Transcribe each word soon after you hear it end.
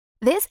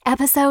This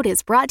episode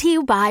is brought to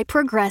you by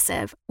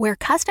Progressive, where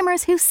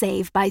customers who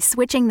save by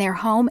switching their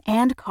home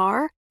and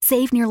car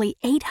save nearly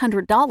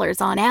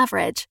 $800 on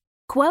average.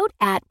 Quote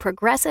at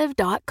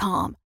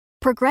Progressive.com.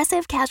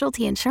 Progressive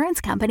Casualty Insurance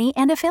Company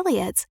and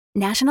Affiliates.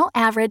 National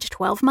average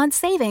 12-month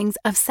savings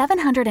of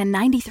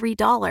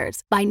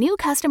 $793 by new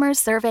customers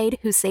surveyed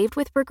who saved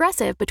with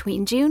Progressive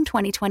between June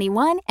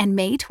 2021 and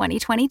May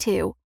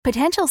 2022.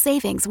 Potential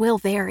savings will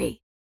vary.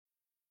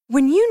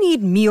 When you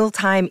need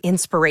mealtime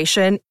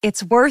inspiration,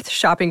 it's worth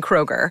shopping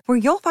Kroger, where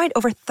you'll find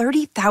over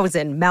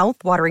 30,000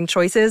 mouth-watering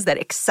choices that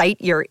excite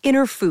your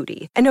inner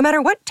foodie. And no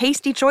matter what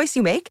tasty choice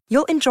you make,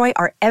 you'll enjoy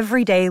our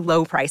everyday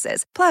low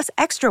prices, plus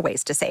extra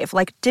ways to save,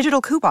 like digital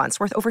coupons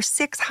worth over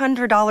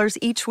 $600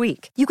 each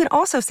week. You can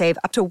also save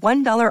up to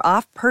 $1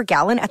 off per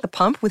gallon at the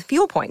pump with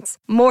fuel points.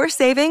 More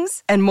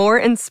savings and more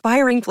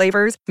inspiring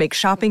flavors make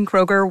shopping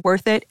Kroger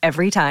worth it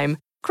every time.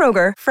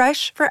 Kroger,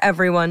 fresh for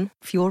everyone.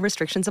 Fuel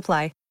restrictions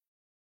apply.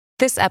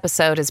 This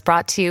episode is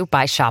brought to you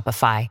by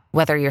Shopify.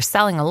 Whether you're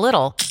selling a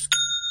little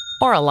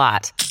or a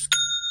lot,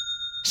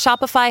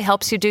 Shopify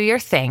helps you do your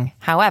thing,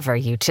 however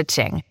you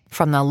cha-ching.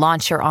 From the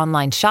launch your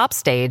online shop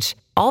stage,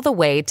 all the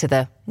way to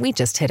the we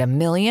just hit 1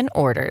 million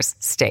orders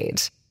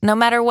stage. No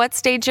matter what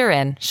stage you're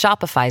in,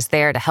 Shopify's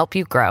there to help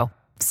you grow.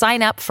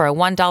 Sign up for a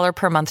 $1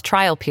 per month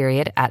trial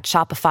period at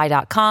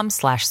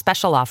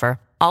shopify.com/special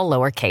offer, all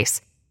lowercase.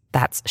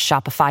 That's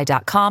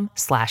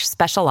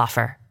shopify.com/special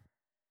offer.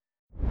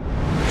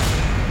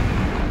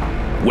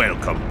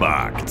 Welcome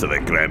back to the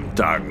grim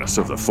darkness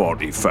of the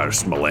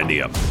 41st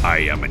millennium. I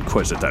am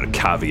Inquisitor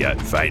Caveat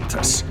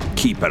Ventus,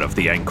 keeper of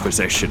the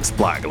Inquisition's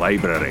Black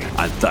Library,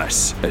 and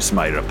this is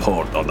my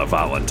report on the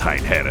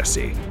Valentine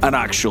Heresy, an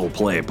actual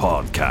play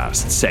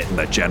podcast set in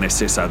the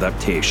Genesis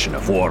adaptation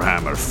of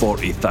Warhammer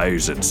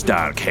 40,000's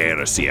Dark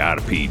Heresy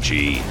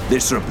RPG.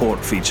 This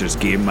report features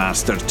Game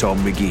Master Tom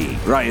McGee,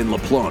 Ryan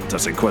LaPlante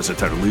as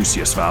Inquisitor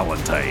Lucius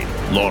Valentine,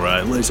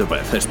 Laura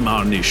Elizabeth as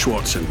Marnie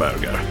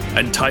Schwarzenberger,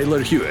 and Tyler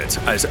Hewitt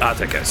as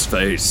Atticus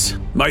Vase.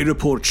 My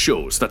report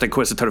shows that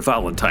Inquisitor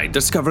Valentine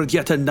discovered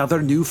yet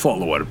another new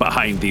follower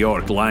behind the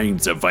orc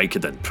lines of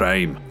Vicodin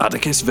Prime.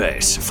 Atticus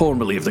Vase,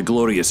 formerly of the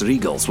Glorious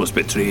Regals, was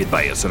betrayed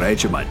by his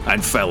regiment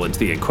and fell into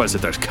the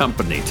Inquisitor's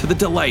company to the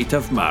delight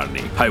of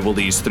Marnie. How will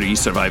these three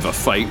survive a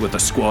fight with a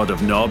squad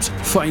of knobs?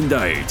 Find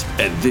out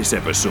in this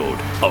episode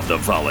of the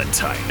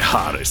Valentine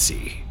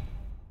Heresy.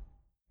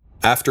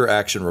 After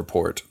action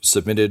report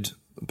submitted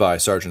by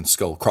Sergeant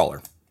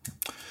Skullcrawler.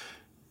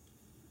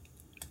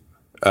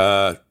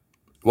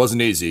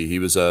 Wasn't easy. He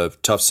was a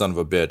tough son of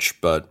a bitch,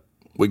 but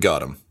we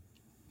got him.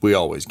 We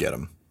always get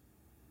him.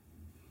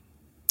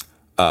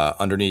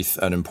 Underneath,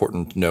 an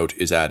important note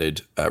is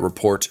added.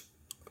 Report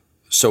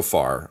so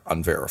far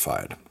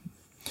unverified.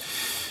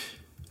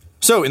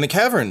 So, in the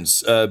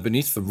caverns,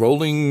 beneath the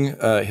rolling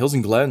hills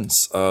and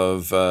glens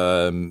of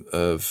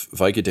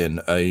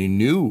Vicodin, a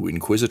new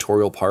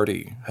inquisitorial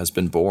party has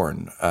been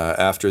born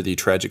after the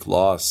tragic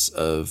loss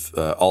of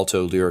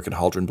Alto, Lyric, and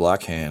Haldren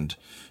Blackhand,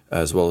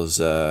 as well as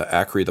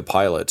Acri the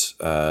pilot.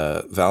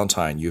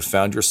 Valentine, you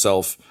found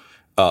yourself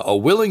a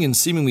willing and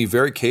seemingly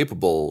very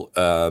capable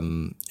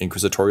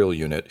inquisitorial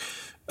unit,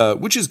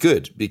 which is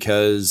good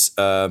because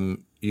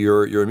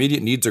your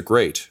immediate needs are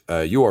great.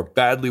 You are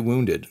badly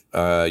wounded.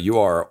 You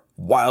are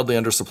wildly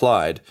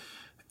undersupplied,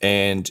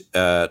 and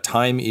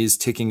time is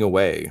ticking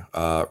away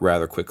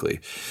rather quickly.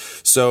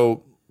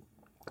 So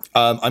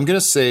I'm going to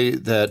say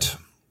that...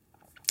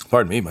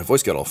 Pardon me, my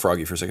voice got all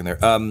froggy for a second there.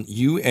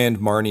 You and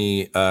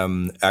Marnie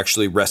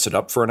actually rested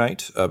up for a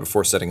night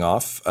before setting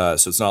off.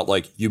 So it's not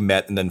like you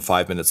met and then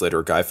 5 minutes later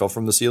a guy fell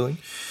from the ceiling.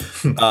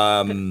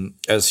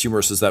 As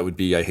humorous as that would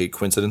be, I hate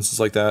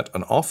coincidences like that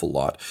an awful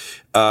lot.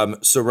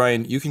 So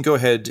Ryan, you can go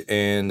ahead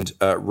and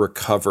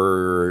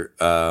recover,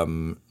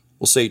 we'll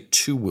say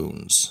 2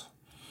 wounds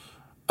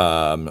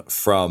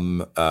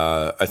from,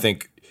 I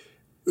think,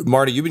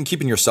 Marty, you've been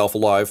keeping yourself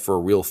alive for a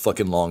real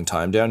fucking long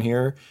time down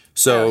here.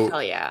 So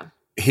hell yeah.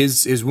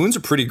 His wounds are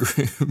pretty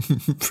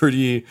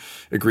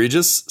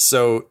egregious.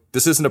 So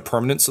this isn't a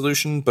permanent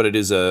solution, but it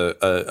is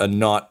a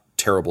not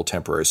terrible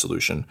temporary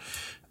solution.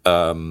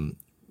 And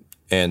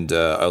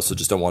I also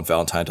just don't want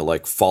Valentine to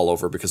like fall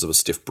over because of a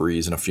stiff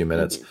breeze in a few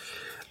minutes.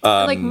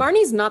 Like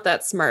Marnie's not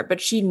that smart,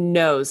 but she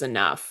knows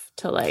enough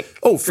to like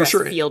for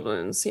sure field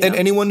wounds. And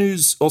anyone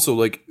who's also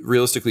like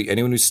realistically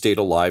anyone who's stayed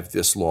alive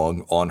this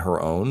long on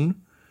her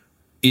own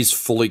is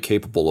fully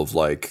capable of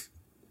like.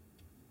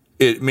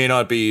 It may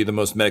not be the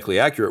most medically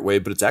accurate way,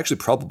 but it's actually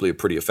probably a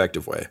pretty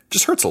effective way.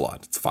 Just hurts a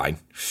lot. It's fine.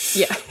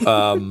 Yeah.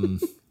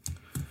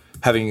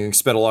 Having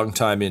spent a long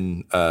time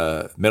in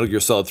Metal Gear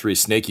Solid 3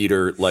 Snake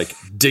Eater, like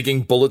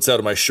digging bullets out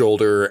of my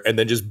shoulder and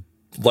then just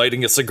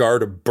lighting a cigar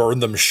to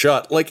burn them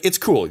shut. Like, it's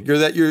cool.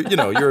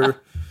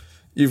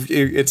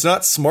 It's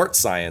not smart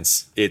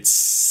science. It's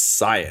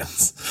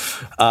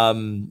science.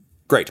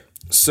 Great.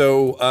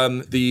 So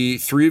the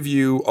three of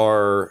you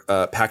are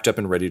packed up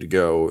and ready to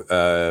go.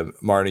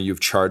 Marnie, you've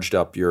charged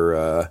up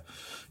your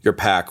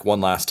pack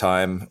one last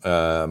time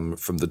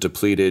from the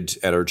depleted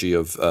energy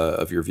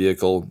of your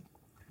vehicle.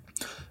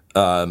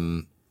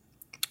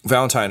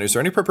 Valentine, is there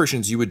any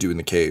preparations you would do in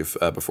the cave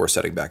before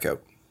setting back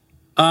out?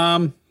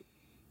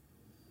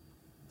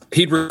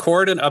 He'd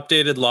record an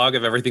updated log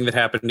of everything that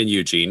happened in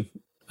Eugene,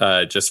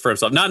 just for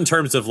himself. Not in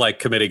terms of like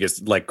committing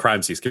his like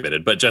crimes he's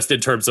committed, but just in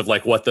terms of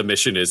like what the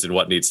mission is and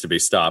what needs to be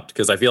stopped.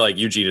 Because I feel like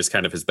Eugene is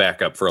kind of his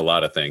backup for a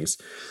lot of things.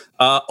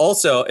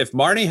 Also, if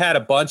Marnie had a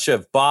bunch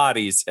of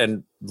bodies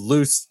and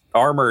loose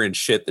armor and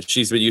shit that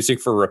she's been using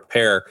for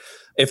repair,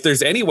 if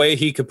there's any way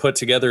he could put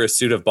together a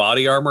suit of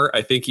body armor,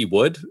 I think he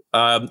would.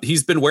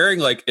 He's been wearing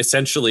like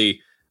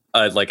essentially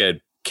like a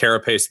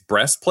carapace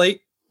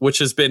breastplate, which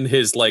has been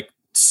his like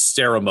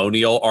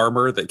ceremonial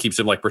armor that keeps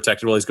him like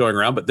protected while he's going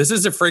around. But this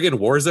is a friggin'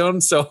 war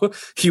zone, so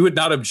he would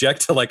not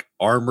object to like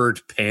armored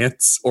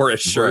pants or a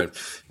shirt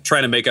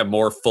trying to make a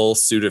more full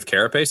suit of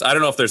carapace. I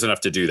don't know if there's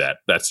enough to do that.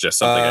 That's just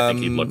something I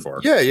think he'd look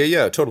for.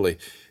 Yeah, totally.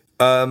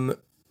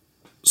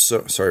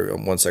 So sorry,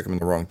 1 second, I'm in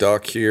the wrong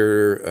doc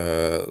here.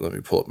 Let me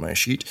pull up my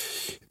sheet.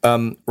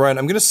 Ryan,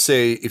 I'm going to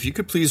say, if you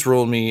could please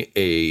roll me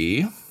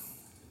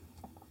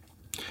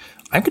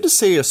I'm going to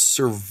say a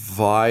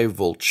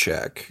survival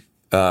check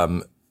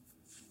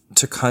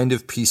to kind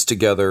of piece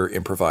together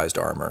improvised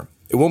armor.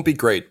 It won't be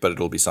great, but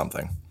it'll be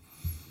something.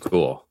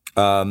 Cool.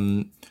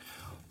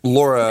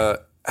 Laura,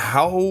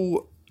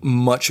 how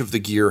much of the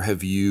gear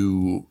have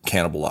you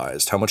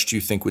cannibalized? How much do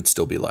you think would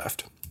still be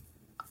left?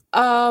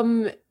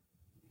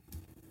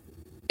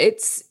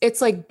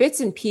 It's like bits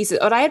and pieces.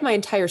 But I had my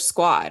entire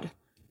squad,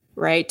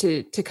 right,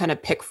 to kind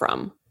of pick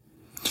from.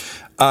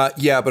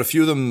 Yeah, but a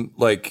few of them,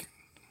 like,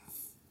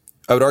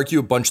 I would argue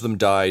a bunch of them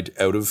died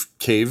out of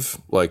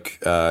cave, like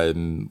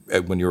when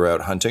you were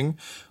out hunting.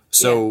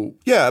 So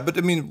yeah, but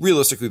I mean,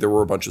 realistically, there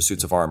were a bunch of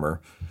suits of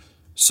armor.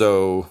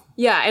 So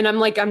yeah, and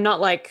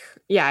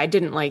I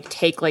didn't like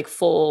take like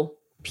full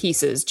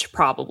pieces,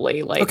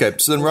 probably. Like, okay,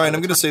 so then Ryan,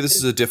 I'm going to say this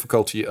is a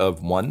difficulty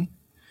of 1.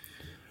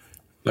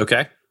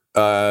 Okay.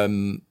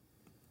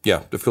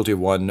 Yeah, difficulty of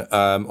 1.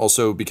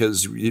 Also,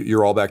 because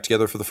you're all back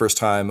together for the first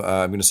time,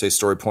 I'm going to say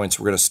story points.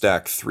 We're going to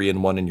stack 3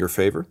 and 1 in your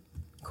favor.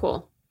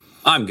 Cool.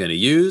 I'm going to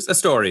use a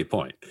story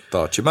point.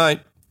 Thought you might.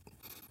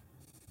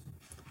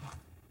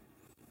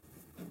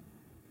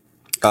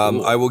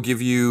 Cool. I will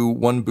give you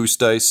 1 boost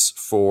dice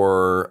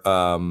for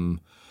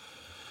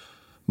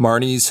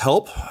Marnie's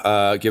help,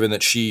 given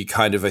that she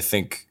kind of, I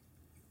think,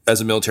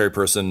 as a military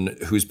person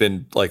who's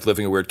been like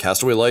living a weird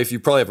castaway life, you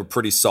probably have a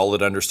pretty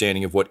solid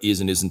understanding of what is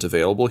and isn't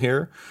available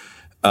here.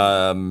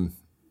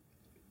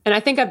 And I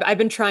think I've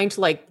been trying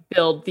to like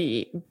build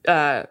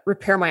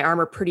repair my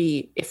armor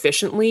pretty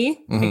efficiently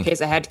in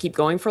case I had to keep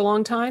going for a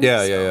long time.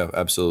 Yeah,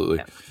 absolutely.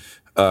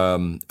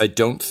 Yeah. I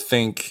don't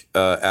think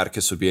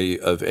Atticus would be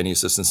of any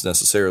assistance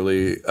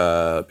necessarily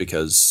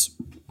because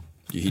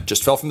he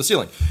just fell from the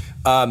ceiling.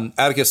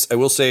 Atticus, I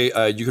will say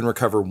you can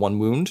recover 1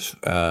 wound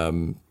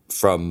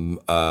from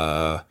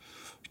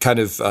kind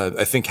of,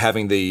 I think,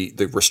 having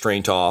the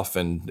restraint off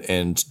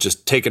and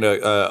just taking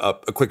a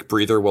quick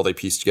breather while they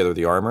piece together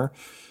the armor.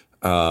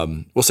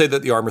 We'll say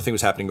that the armor thing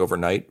was happening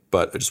overnight,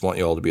 but I just want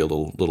you all to be a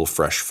little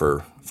fresh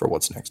for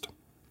what's next.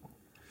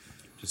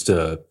 Just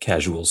a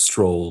casual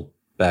stroll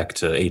back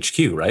to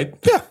HQ, right?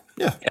 Yeah.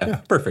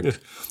 Perfect.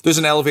 There's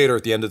an elevator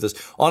at the end of this.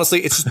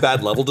 Honestly, it's just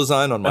bad level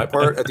design on my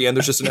part. At the end,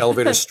 there's just an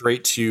elevator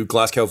straight to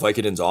Glasgow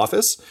Vicodin's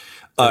office.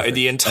 And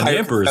the entire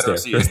Emperor's there.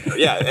 is there.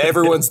 Yeah,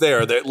 everyone's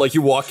there. Like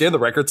you walk in, the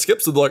record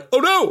skips, and they're like, "Oh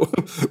no,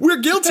 we're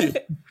guilty."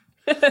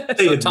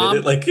 So,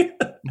 Tom,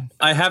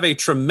 I have a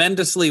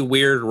tremendously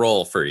weird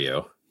roll for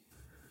you.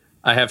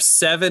 I have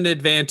 7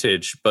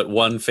 advantage, but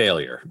 1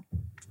 failure.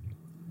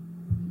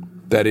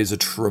 That is a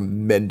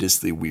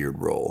tremendously weird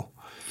roll.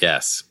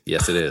 Yes,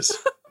 it is.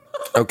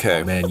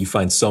 Okay. Oh, man, you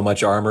find so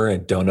much armor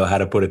and don't know how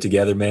to put it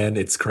together, man.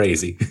 It's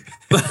crazy.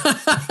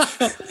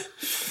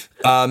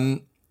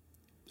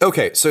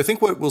 Okay, so I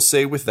think what we'll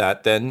say with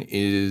that then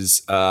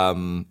is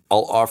I'll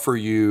offer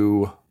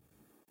you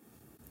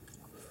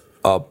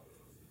a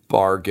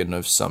bargain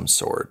of some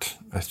sort,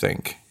 I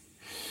think.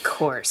 Of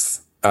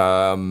course.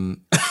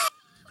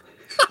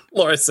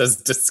 Laura says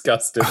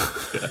disgusted.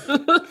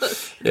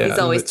 Yeah. These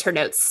always turn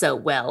out so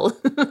well.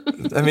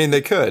 I mean,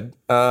 they could.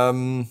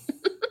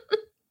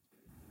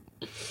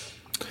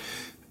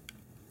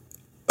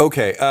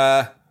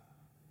 Okay.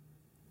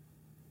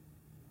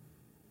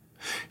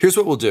 Here's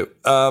what we'll do.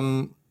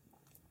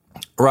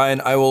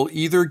 Ryan, I will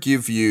either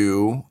give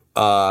you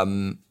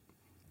 +1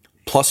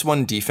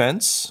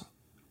 defense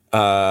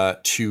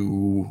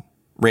to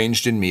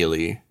ranged and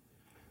melee,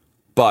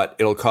 but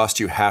it'll cost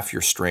you half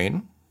your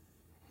strain.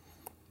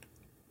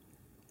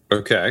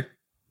 Okay.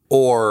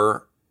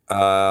 Or,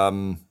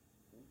 yeah,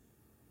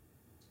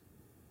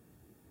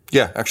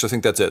 actually, I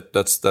think that's it.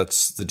 That's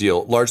the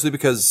deal. Largely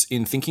because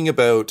in thinking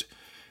about,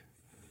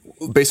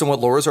 based on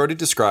what Laura's already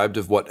described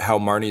of how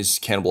Marnie's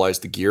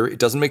cannibalized the gear, it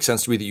doesn't make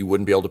sense to me that you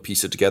wouldn't be able to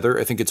piece it together.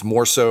 I think it's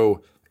more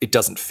so it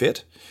doesn't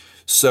fit.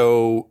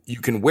 So you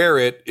can wear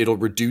it. It'll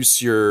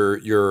reduce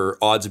your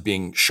odds of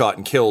being shot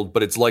and killed,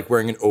 but it's like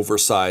wearing an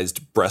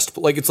oversized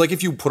breastplate. Like it's like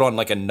if you put on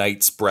like a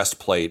knight's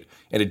breastplate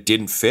and it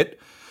didn't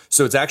fit.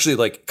 So it's actually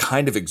like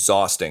kind of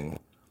exhausting.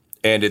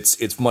 and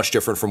it's much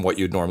different from what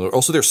you'd normally.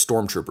 Also, they're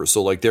stormtroopers,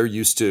 so like they're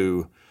used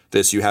to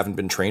this. You haven't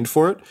been trained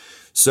for it,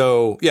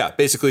 so yeah.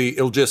 Basically,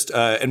 it'll just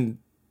so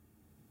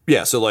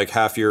like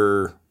half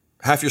your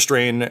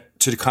strain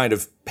to kind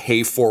of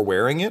pay for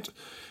wearing it.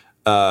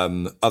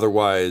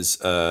 Otherwise,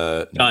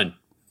 done.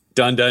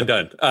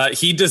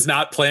 He does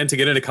not plan to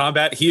get into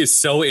combat. He is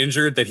so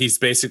injured that he's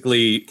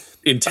basically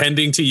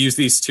intending to use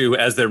these two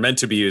as they're meant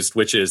to be used,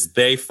 which is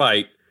they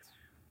fight.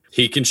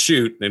 He can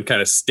shoot and kind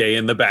of stay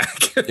in the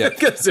back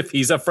because if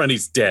he's up front,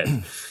 he's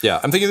dead. Yeah,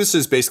 I'm thinking this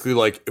is basically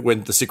like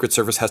when the Secret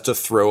Service has to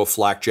throw a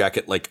flak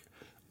jacket like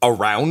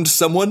around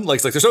someone. Like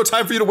it's like there's no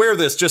time for you to wear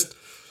this. Just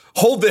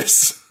hold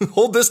this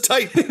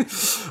tight.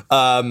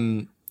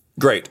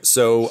 Great.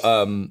 So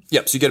so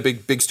you get a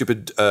big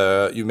stupid.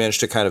 You manage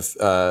to kind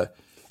of.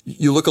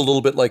 You look a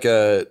little bit like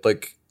a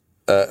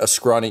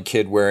scrawny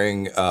kid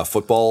wearing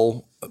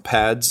football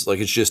pads. Like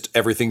it's just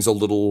everything's a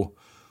little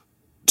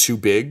too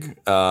big,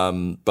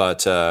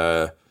 but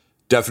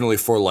definitely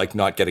for like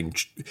not getting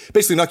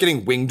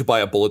winged by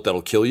a bullet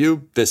that'll kill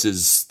you. This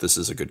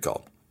is a good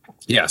call.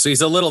 Yeah, so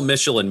he's a little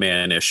Michelin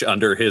Man-ish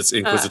under his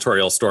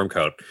inquisitorial storm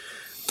coat.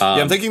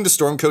 I'm thinking the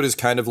storm coat is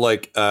kind of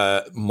like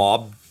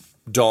mob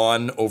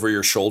dawn over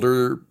your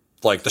shoulder,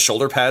 like the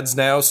shoulder pads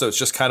now. So it's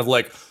just kind of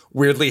like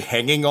weirdly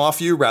hanging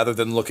off you rather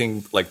than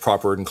looking like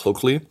proper and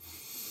cloakly.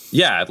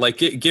 Yeah, like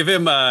give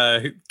him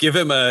a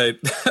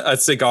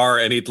cigar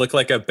and he'd look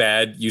like a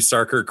bad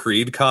Usarker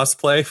Creed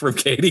cosplay from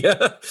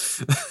Cadia.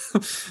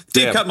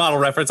 Deep cut model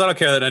reference. I don't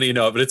care that any of you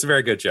know it, but it's a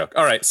very good joke.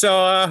 All right, so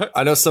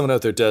I know someone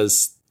out there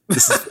does.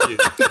 This is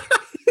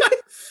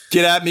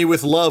get at me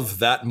with love,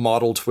 that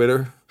model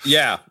Twitter.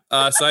 Yeah.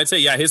 So I'd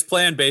say his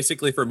plan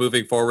basically for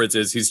moving forwards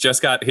is he's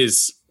just got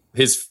his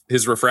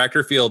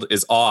refractor field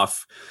is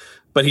off.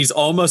 But he's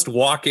almost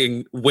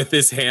walking with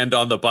his hand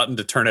on the button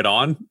to turn it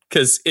on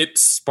because it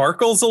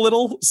sparkles a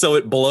little, so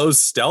it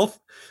blows stealth.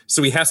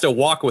 So he has to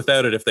walk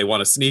without it if they want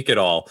to sneak at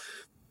all.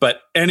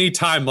 But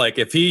anytime, like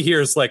if he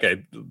hears like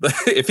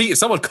if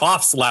someone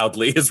coughs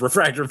loudly, his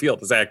refractor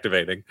field is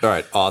activating. All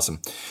right, awesome.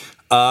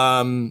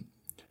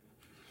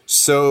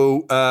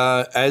 So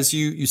as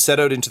you set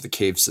out into the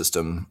cave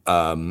system,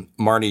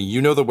 Marnie, you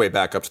know the way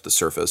back up to the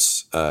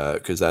surface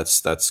because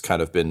that's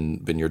kind of been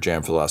your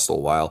jam for the last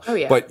little while. Oh,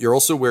 yeah. But you're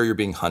also where you're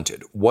being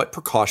hunted. What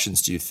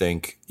precautions do you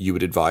think you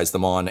would advise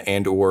them on,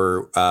 and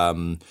or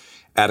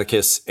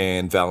Atticus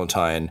and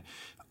Valentine?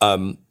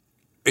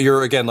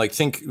 You're again like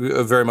think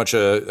very much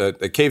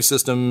a cave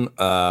system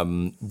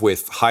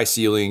with high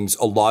ceilings.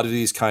 A lot of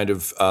these kind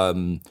of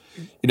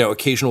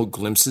occasional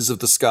glimpses of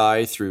the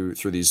sky through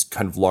these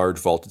kind of large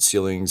vaulted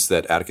ceilings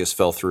that Atticus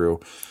fell through.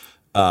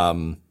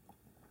 I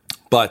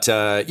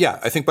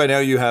think by now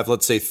you have,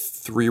 let's say,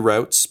 3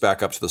 routes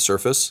back up to the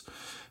surface.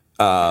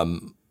 What's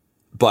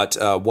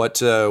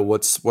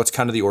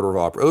kind of the order of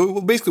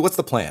operations? Basically, what's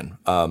the plan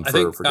for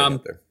getting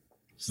up there?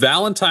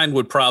 Valentine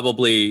would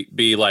probably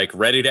be like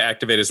ready to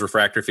activate his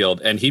refractor field,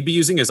 and he'd be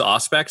using his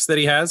Auspex that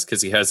he has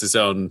because he has his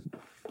own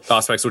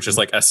Auspex, which is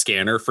like a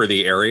scanner for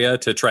the area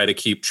to try to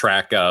keep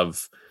track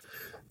of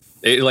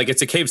it. Like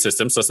it's a cave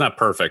system, so it's not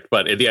perfect,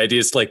 but the idea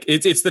is like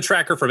it's the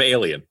tracker from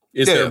Alien.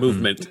 Is their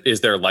movement? Is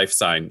their life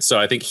sign? So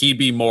I think he'd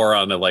be more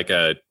on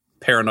a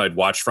paranoid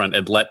watch front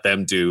and let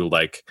them do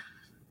like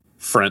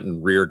front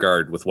and rear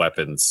guard with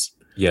weapons.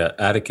 Yeah,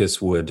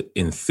 Atticus would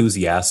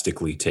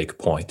enthusiastically take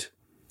point.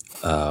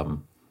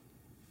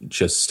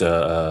 Just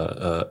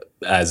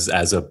as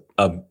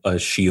a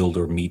shield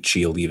or meat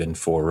shield even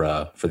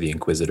for the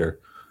Inquisitor.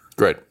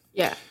 Great.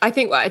 Yeah, I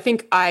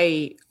think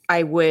I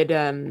would.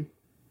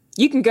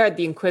 You can guard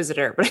the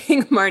Inquisitor, but I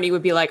think Marnie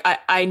would be like,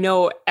 I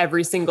know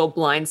every single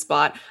blind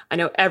spot. I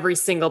know every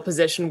single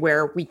position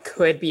where we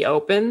could be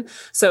open.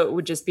 So it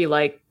would just be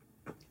like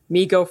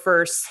me go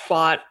first,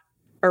 spot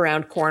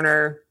around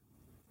corner,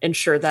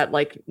 ensure that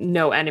like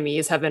no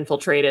enemies have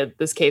infiltrated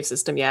this cave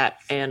system yet,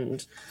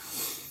 and.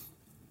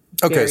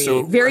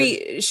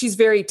 Okay, she's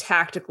very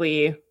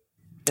tactically.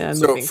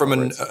 So from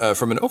an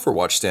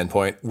Overwatch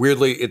standpoint,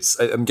 weirdly,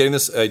 I'm getting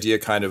this idea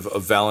kind of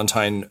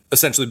Valentine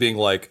essentially being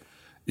like,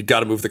 you got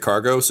to move the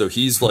cargo. So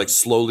he's like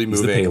slowly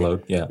moving. He's the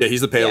payload. Yeah,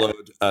 he's the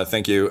payload. Yeah.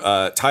 Thank you.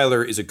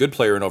 Tyler is a good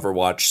player in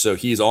Overwatch, so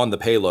he's on the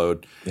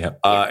payload. Yeah.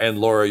 And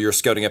Laura, you're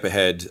scouting up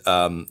ahead,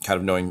 kind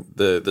of knowing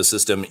the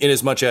system. In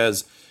as much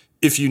as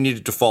if you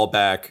needed to fall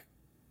back,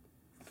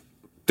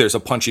 there's a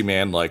punchy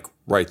man like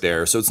right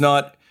there. So it's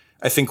not.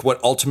 I think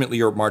what ultimately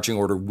your marching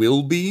order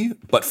will be,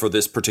 but for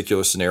this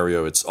particular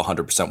scenario, it's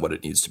 100% what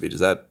it needs to be.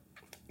 Does that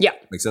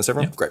make sense,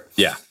 everyone? Yeah. Great.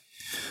 Yeah.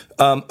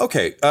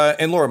 Okay.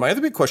 And Laura, my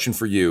other big question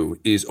for you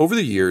is over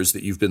the years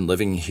that you've been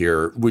living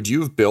here, would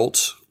you have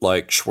built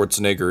like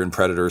Schwarzenegger and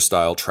Predator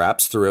style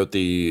traps throughout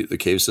the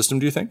cave system,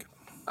 do you think?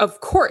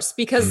 Of course,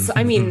 because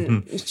I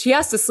mean, she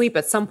has to sleep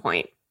at some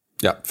point.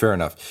 Yeah, fair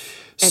enough.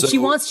 And she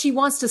wants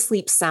to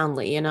sleep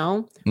soundly, you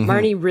know?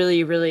 Marnie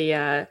really,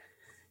 really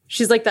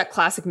she's like that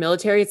classic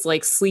military. It's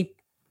like sleep.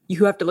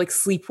 You have to like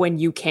sleep when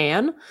you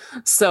can.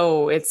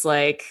 So it's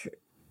like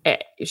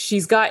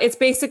it's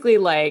basically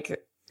like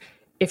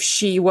if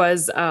she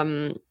was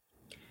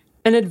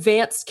an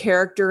advanced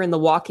character in The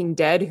Walking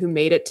Dead who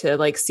made it to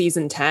like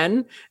season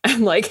 10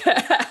 and like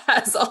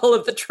has all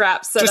of the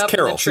traps set just up.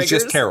 Carol. She's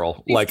just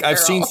Carol. Like Carol. I've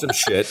seen some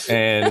shit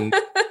and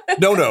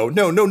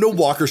no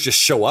walkers just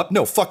show up.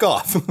 No, fuck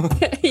off.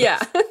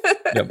 Yeah.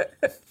 Yep.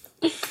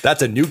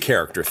 That's a new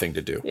character thing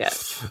to do. Yeah.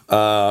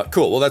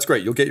 Cool. Well, that's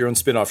great. You'll get your own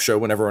spin-off show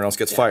when everyone else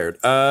gets fired.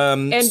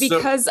 And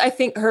because I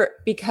think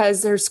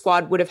because her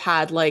squad would have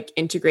had like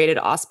integrated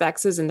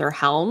auspexes in their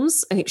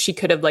helms, I think she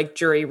could have like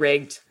jury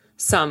rigged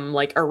some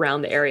like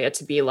around the area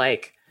to be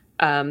like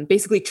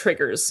basically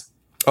triggers.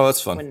 Oh,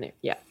 that's fun.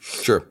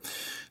 Sure.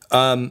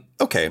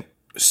 Okay.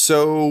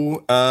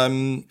 So,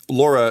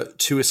 Laura,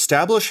 to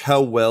establish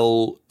how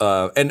well,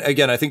 and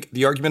again, I think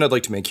the argument I'd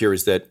like to make here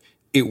is that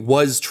it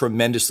was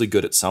tremendously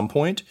good at some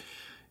point.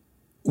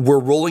 We're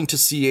rolling to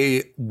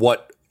see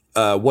what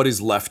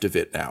is left of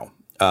it now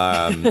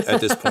at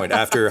this point,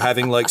 after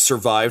having like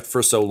survived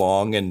for so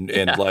long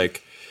and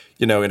like,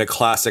 you know, in a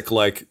classic,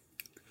 like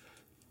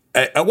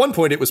at one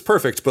point it was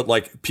perfect, but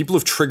like people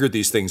have triggered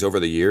these things over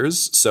the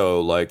years.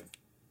 So like,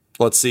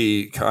 let's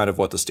see kind of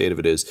what the state of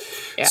it is.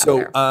 Yeah,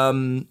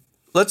 so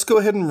let's go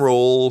ahead and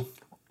roll.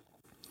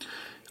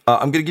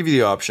 I'm going to give you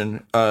the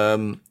option.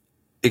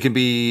 It can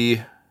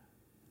be,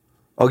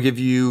 I'll give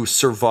you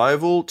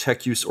survival,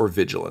 tech use, or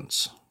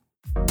vigilance.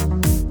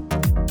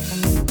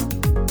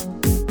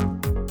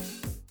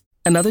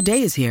 Another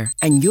day is here,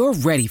 and you're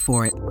ready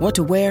for it. What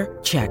to wear?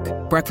 Check.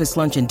 Breakfast,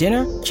 lunch, and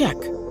dinner? Check.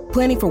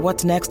 Planning for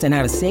what's next and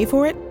how to save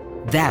for it?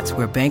 That's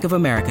where Bank of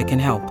America can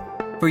help.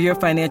 For your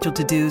financial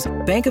to-dos,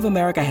 Bank of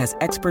America has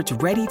experts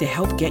ready to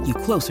help get you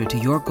closer to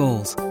your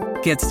goals.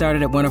 Get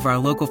started at one of our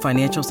local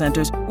financial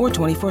centers or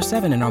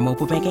 24/7 in our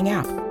mobile banking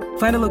app.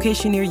 Find a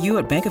location near you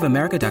at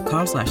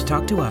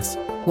bankofamerica.com/talktous.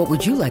 What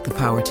would you like the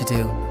power to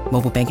do?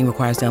 Mobile banking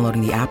requires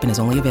downloading the app and is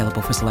only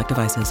available for select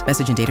devices.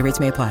 Message and data rates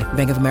may apply.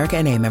 Bank of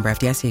America NA, member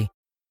FDIC.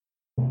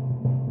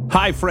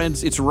 Hi,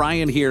 friends. It's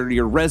Ryan here,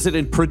 your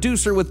resident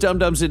producer with Dum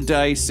Dums and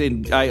Dice,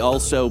 and I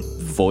also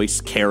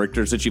voice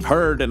characters that you've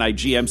heard, and I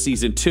GM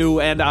Season 2,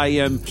 and I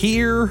am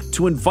here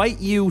to invite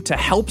you to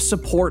help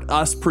support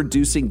us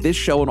producing this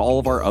show and all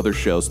of our other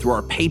shows through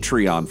our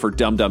Patreon for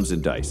Dum Dums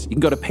and Dice. You can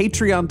go to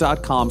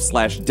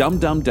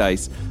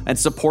patreon.com/dumdumdice and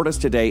support us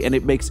today, and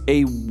it makes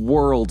a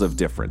world of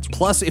difference.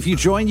 Plus, if you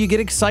join, you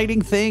get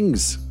exciting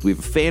things. We have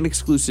a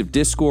fan-exclusive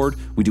Discord.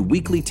 We do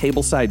weekly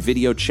tableside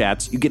video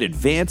chats. You get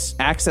advanced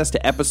access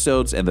to episodes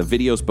and the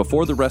videos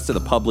before the rest of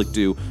the public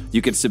do.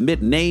 You can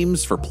submit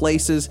names for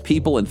places,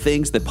 people, and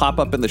things that pop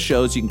up in the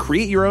shows. You can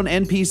create your own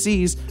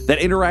NPCs that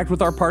interact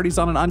with our parties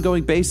on an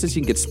ongoing basis.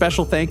 You can get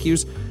special thank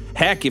yous.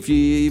 Heck, if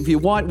you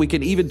want, we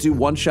can even do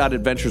one-shot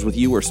adventures with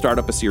you or start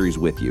up a series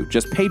with you.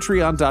 Just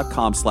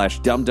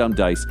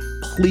patreon.com/dumdumdice.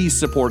 Please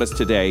support us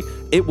today.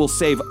 It will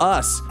save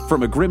us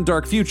from a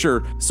grimdark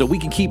future so we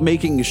can keep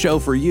making a show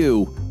for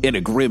you in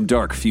a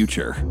grimdark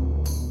future.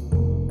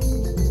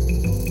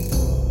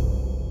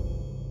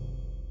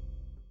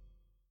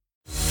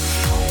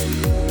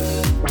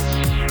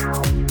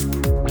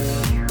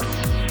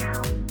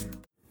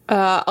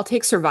 I'll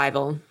take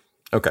survival.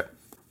 Okay.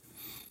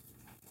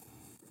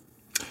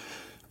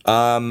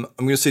 I'm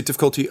going to say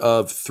difficulty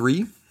of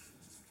 3.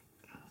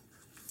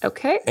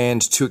 Okay.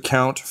 And to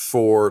account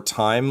for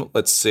time,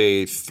 let's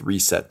say 3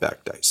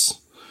 setback dice.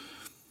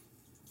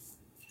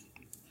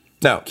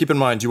 Now, keep in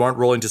mind, you aren't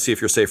rolling to see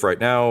if you're safe right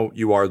now.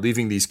 You are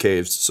leaving these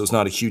caves, so it's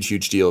not a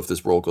huge deal if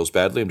this roll goes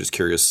badly. I'm just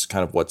curious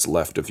kind of what's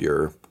left of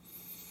your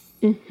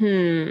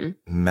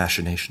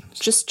machinations.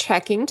 Just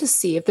checking to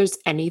see if there's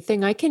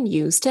anything I can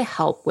use to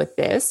help with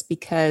this,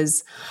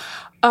 because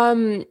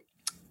my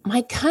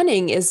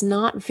cunning is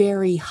not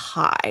very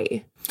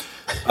high.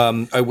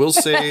 I will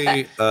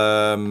say,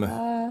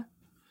 no,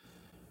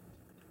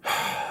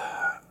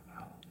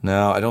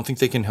 I don't think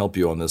they can help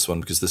you on this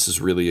one because this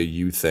is really a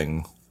you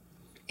thing.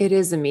 It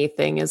is a me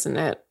thing, isn't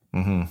it?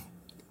 Mm-hmm.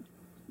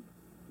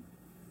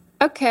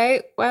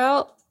 Okay,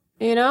 well,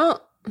 you know,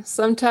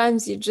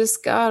 sometimes you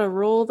just gotta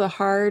roll the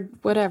hard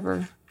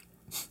whatever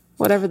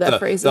that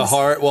phrase is. The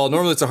hard, well,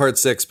 normally it's a hard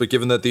 6, but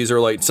given that these are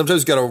like,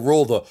 sometimes you gotta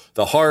roll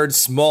the hard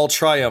small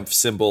triumph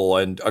symbol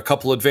and a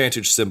couple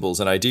advantage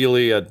symbols and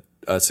ideally a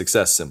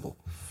success symbol.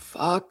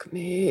 Fuck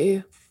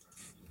me.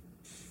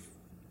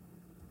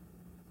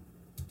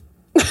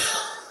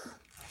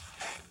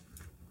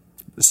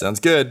 This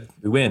sounds good.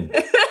 We win.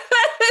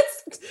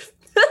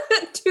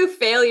 2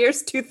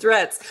 failures, 2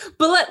 threats,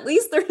 but at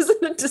least there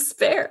isn't a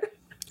despair.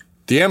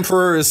 The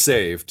Emperor is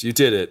saved. You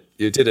did it.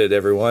 You did it,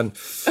 everyone.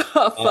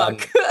 Oh,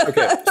 fuck.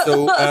 Okay,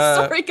 so...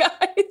 sorry,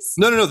 guys.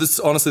 No. This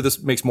honestly,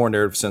 this makes more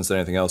narrative sense than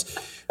anything else.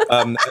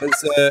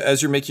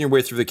 As you're making your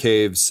way through the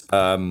caves,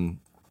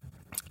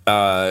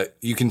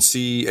 you can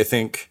see, I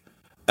think,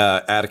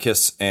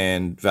 Atticus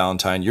and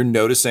Valentine. You're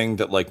noticing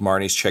that, like,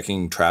 Marnie's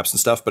checking traps and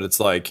stuff, but it's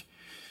like...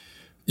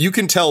 You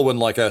can tell when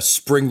like a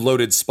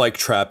spring-loaded spike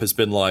trap has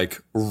been like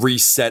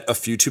reset a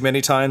few too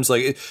many times.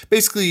 Like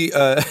basically,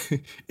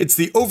 it's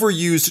the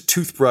overused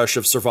toothbrush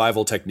of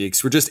survival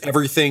techniques where just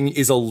everything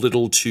is a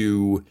little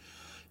too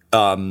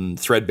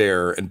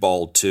threadbare and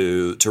bald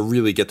to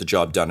really get the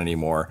job done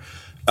anymore.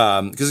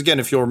 Because again,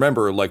 if you'll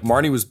remember, like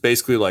Marnie was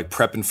basically like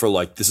prepping for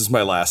like, this is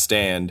my last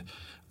stand.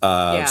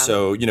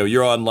 So, you know,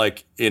 you're on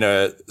like in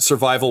a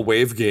survival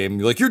wave game.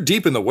 Like you're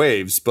deep in the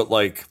waves, but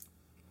like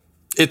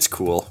it's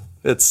cool.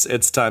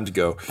 It's time to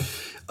go.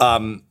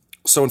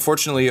 So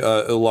unfortunately,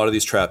 a lot of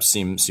these traps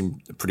seem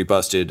pretty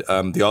busted.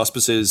 The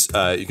auspices,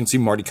 you can see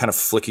Marty kind of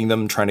flicking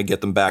them, trying to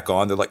get them back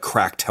on. They're like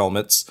cracked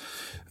helmets,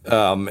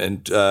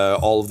 and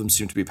all of them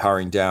seem to be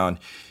powering down.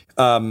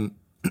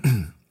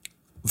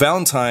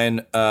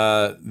 Valentine,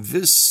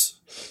 this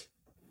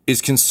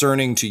is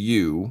concerning to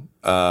you,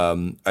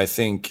 I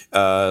think,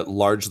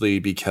 largely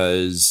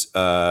because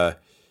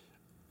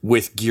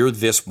with gear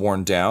this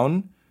worn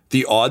down,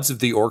 the odds of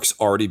the orcs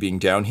already being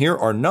down here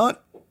are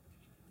not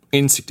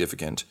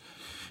insignificant.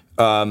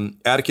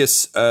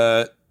 Atticus,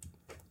 I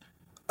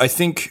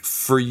think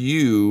for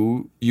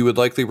you would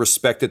likely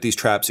respect that these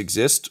traps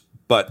exist,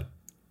 but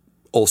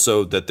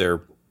also that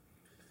they're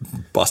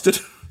busted.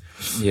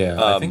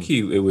 Yeah, I think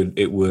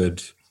it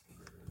would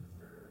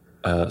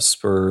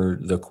spur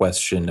the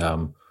question,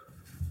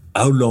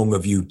 how long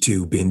have you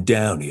two been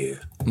down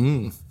here?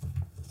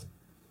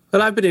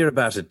 Well, I've been here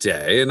about a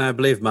day, and I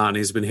believe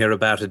Marnie's been here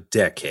about a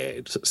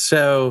decade.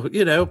 So,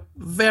 you know,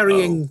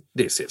 varying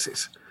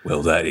distances.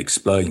 Well, that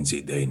explains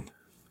it then.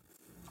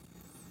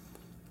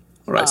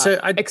 All right, so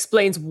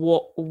explains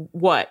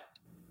what?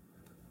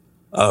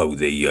 Oh,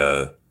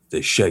 the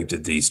shape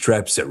that these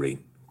traps are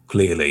in.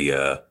 Clearly,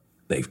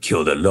 they've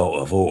killed a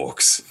lot of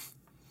orcs.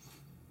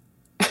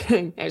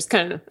 I just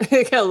kind of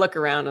look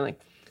around and like,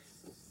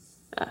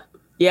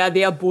 yeah,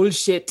 they are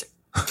bullshit.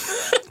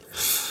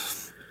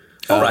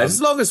 All right,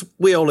 as long as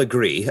we all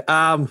agree.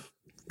 Now,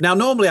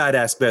 normally I'd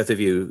ask both of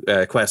you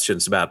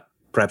questions about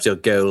perhaps your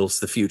goals,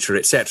 the future,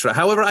 etc.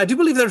 However, I do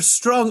believe there are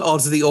strong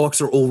odds that the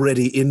orcs are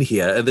already in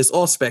here, and this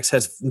Auspex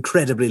has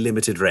incredibly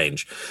limited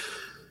range.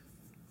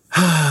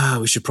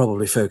 We should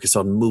probably focus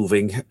on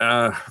moving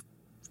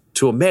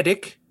to a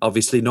medic,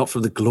 obviously not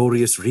from the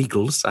glorious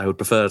Regals. I would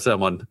prefer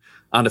someone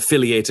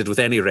unaffiliated with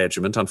any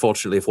regiment.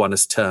 Unfortunately, if one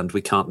is turned,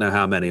 we can't know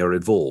how many are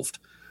involved.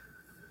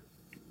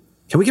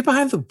 Can we get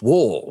behind the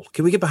wall?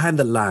 Can we get behind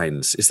the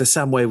lines? Is there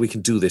some way we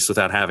can do this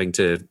without having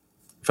to,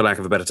 for lack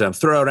of a better term,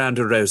 throw around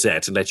a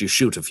rosette and let you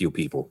shoot a few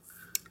people?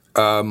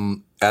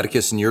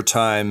 Atticus, in your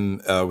time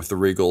with the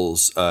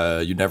Regals,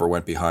 you never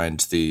went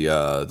behind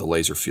the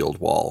laser field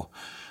wall.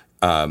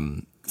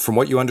 From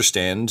what you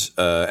understand,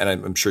 and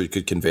I'm sure you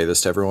could convey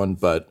this to everyone,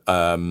 but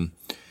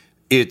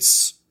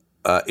it's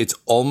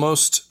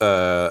almost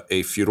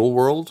a feudal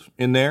world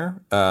in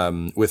there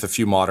with a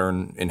few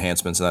modern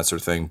enhancements and that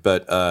sort of thing.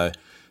 But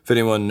if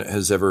anyone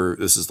has ever,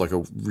 this is like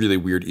a really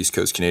weird East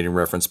Coast Canadian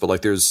reference, but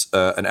like there's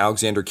an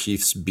Alexander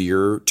Keith's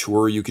beer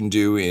tour you can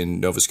do in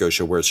Nova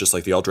Scotia where it's just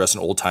like they all dress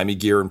in old timey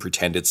gear and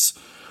pretend it's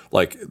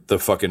like the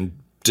fucking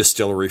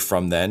distillery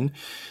from then.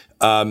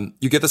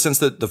 You get the sense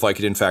that the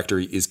Vicodin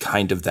factory is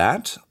kind of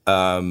that.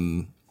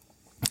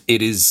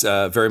 It is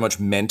very much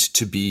meant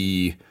to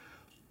be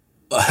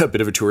a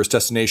bit of a tourist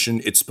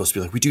destination. It's supposed to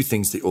be like, we do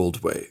things the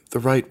old way, the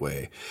right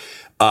way.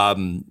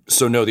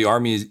 So no, the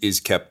army is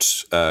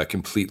kept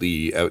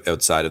completely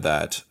outside of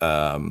that.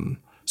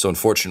 So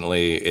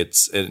unfortunately,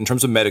 it's in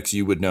terms of medics,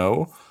 you would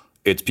know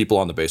it's people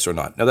on the base or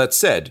not. Now that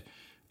said,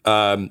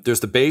 there's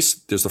the base,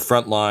 there's the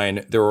front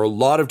line. There are a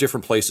lot of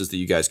different places that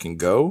you guys can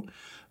go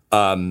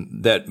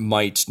that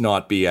might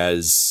not be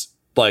as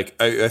like.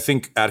 I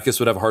think Atticus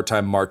would have a hard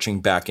time marching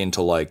back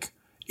into like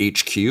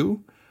HQ,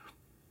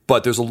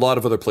 but there's a lot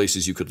of other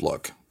places you could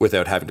look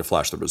without having to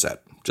flash the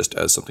rosette. Just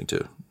as something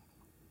to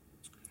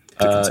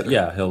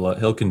yeah,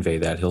 he'll convey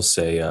that. He'll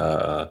say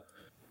the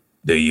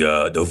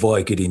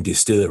Vicodin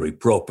distillery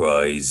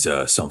proper is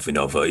something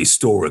of a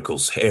historical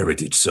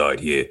heritage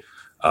site here,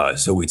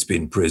 so it's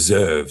been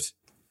preserved.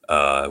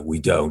 We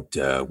don't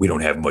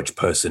have much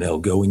personnel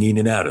going in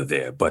and out of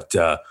there, but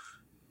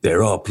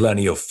there are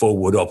plenty of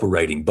forward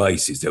operating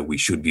bases that we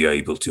should be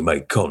able to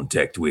make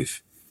contact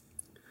with.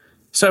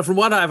 So, from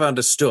what I've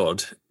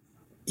understood,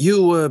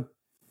 you were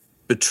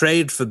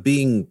betrayed for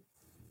being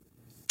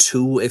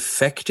too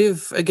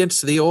effective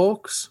against the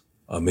orcs?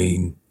 I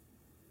mean,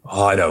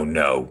 I don't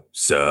know,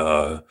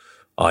 sir.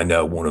 I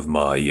know one of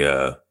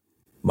my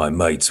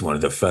mates, one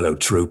of the fellow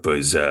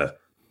troopers,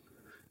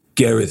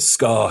 Gareth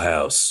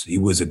Scarhouse. He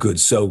was a good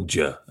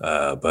soldier,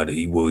 but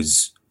he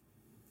was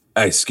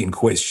asking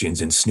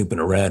questions and snooping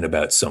around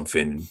about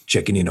something,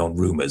 checking in on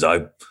rumors.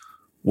 I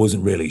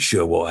wasn't really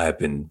sure what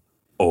happened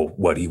or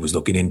what he was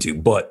looking into,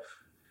 but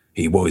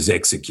he was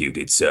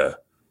executed, sir.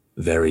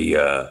 Very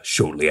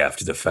shortly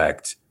after the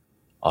fact,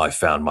 I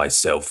found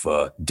myself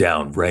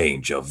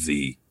downrange of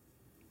the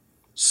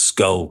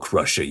Skull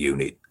Crusher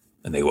unit,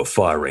 and they were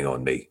firing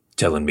on me,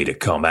 telling me to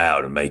come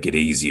out and make it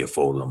easier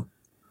for them.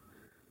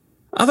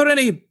 Are there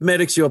any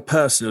medics you're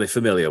personally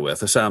familiar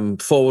with, or some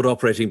forward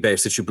operating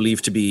base that you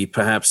believe to be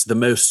perhaps the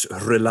most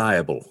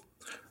reliable?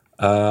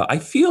 I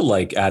feel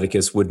like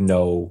Atticus would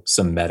know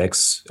some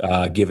medics,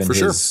 given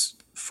his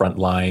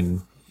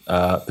frontline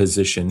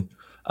position.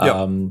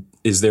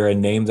 Is there a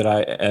name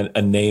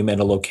a name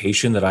and a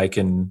location that I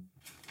can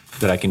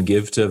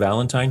give to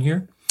Valentine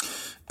here?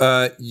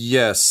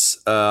 Yes.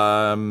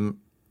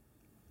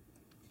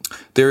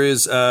 There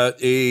is of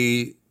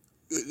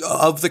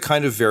the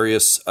kind of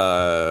various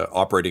forward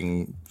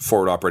operating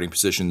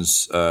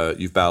positions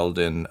you've battled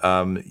in.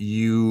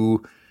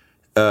 You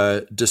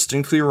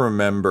distinctly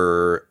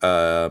remember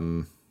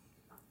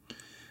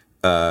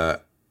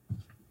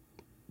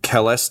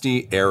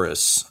Calesti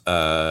Eris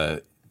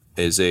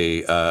is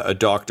a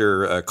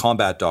doctor, a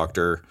combat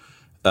doctor.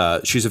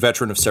 She's a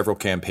veteran of several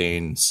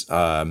campaigns.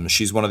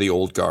 She's one of the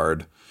old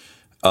guard.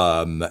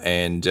 In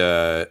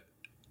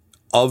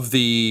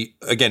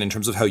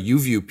terms of how you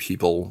view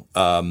people,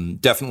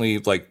 definitely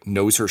like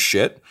knows her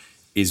shit,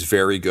 is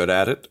very good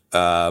at it.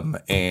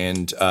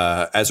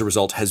 As a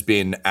result has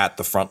been at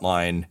the front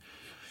line,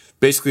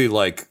 basically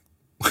like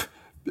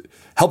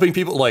helping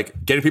people,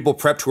 like getting people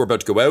prepped who are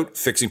about to go out,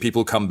 fixing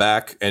people who come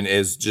back, and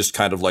is just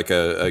kind of like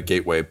a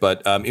gateway,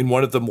 but in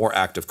one of the more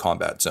active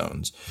combat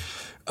zones.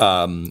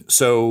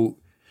 So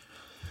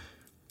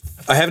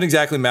I haven't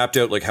exactly mapped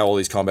out like how all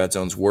these combat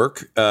zones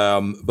work,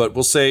 but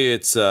we'll say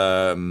it's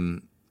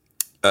the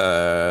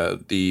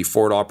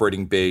forward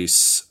operating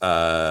base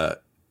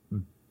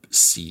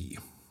C,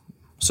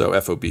 so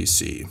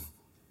FOBC.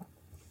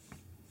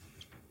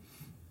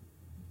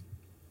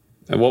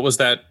 And what was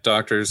that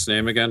doctor's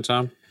name again,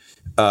 Tom?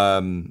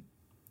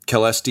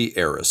 Calesti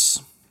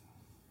Eris.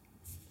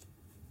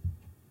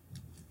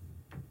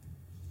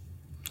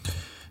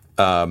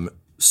 The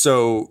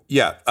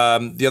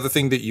other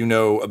thing that you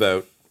know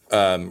about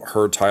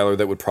her, Tyler,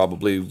 that would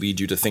probably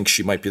lead you to think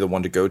she might be the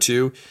one to go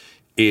to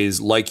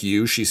is, like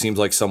you, she seems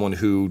like someone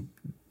who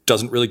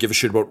doesn't really give a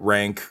shit about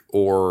rank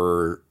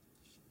or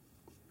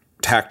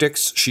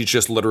tactics. She's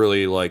just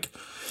literally like,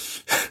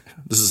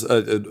 this is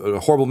a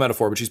horrible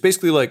metaphor, but she's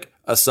basically like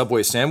a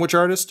Subway sandwich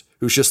artist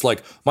who's just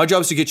like, my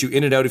job is to get you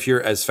in and out of here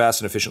as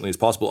fast and efficiently as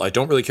possible. I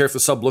don't really care if the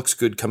sub looks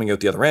good coming out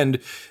the other end.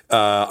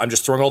 I'm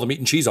just throwing all the meat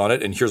and cheese on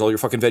it, and here's all your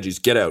fucking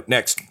veggies. Get out.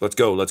 Next. Let's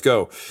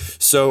go.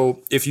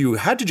 So if you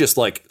had to just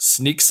like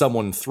sneak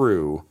someone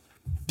through,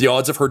 the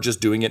odds of her just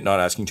doing it, not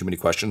asking too many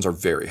questions, are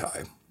very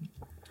high.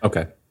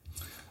 Okay.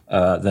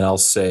 Then I'll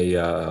say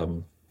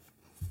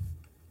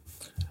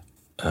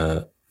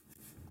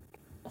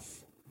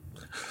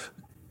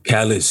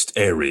Calest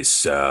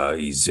Eris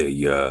is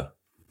a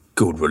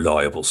good,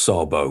 reliable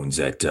sawbones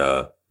at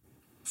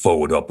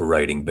forward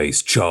operating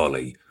base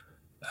Charlie.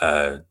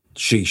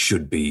 She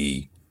should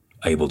be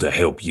able to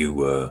help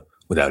you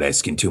without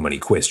asking too many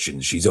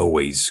questions. She's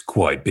always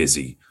quite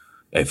busy.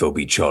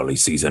 FOB Charlie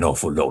sees an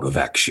awful lot of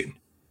action.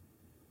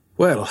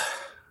 Well,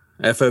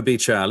 FOB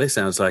Charlie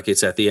sounds like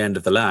it's at the end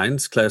of the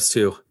lines, close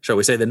to, shall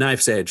we say, the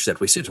knife's edge that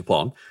we sit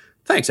upon.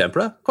 Thanks,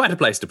 Emperor. Quite a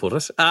place to put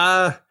it.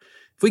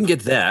 If we can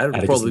get there,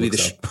 it'll probably be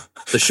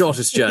the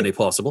shortest journey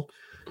possible.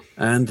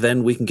 And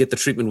then we can get the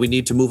treatment we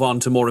need to move on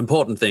to more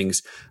important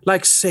things,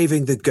 like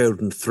saving the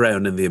Golden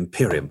Throne and the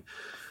Imperium.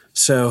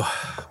 So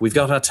we've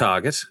got our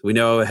target. We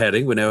know where we're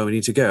heading. We know where we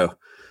need to go.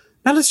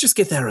 Now let's just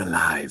get there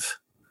alive.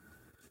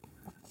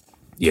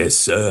 Yes,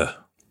 sir.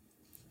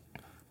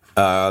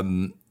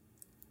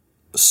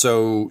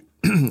 So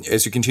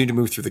as you continue to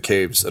move through the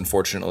caves,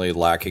 unfortunately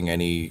lacking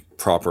any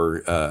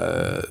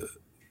proper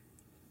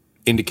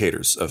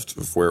indicators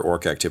of where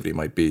orc activity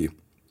might be,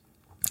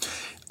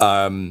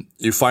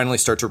 you finally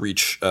start to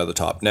reach the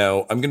top.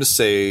 Now, I'm going to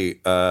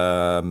say,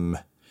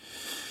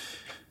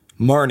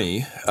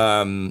 Marnie,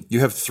 you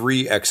have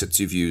 3 exits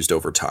you've used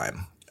over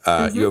time.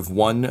 You have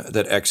one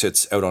that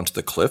exits out onto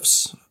the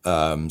cliffs,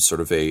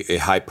 sort of a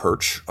high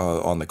perch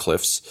on the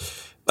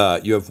cliffs.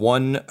 You have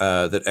one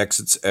that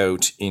exits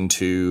out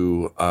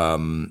into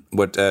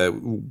what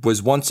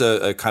was once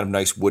a kind of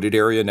nice wooded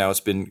area. Now it's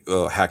been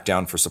hacked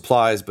down for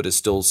supplies, but is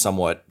still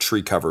somewhat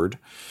tree covered,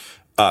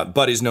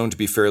 but is known to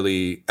be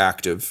fairly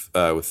active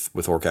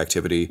with orc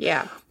activity.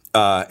 Yeah.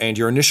 And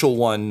your initial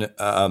one,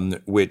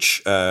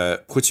 which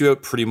puts you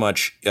out pretty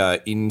much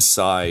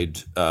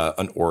inside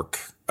an orc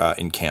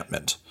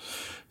encampment.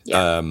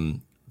 Yeah.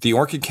 The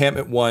orc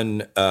encampment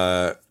one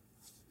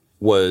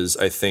was,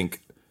 I think,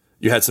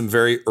 you had some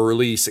very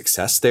early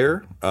success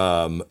there,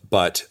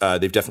 but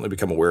they've definitely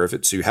become aware of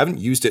it. So you haven't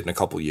used it in a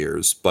couple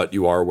years, but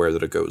you are aware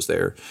that it goes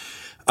there.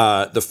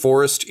 The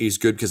forest is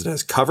good because it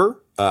has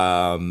cover.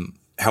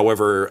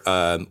 However,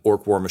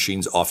 orc war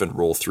machines often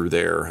roll through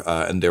there,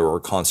 and there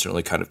are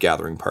constantly kind of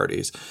gathering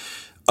parties.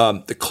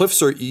 The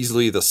cliffs are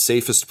easily the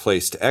safest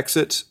place to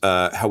exit.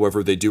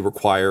 However, they do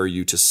require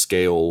you to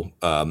scale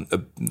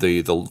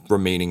the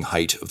remaining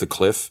height of the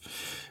cliff.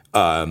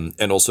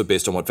 And also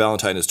based on what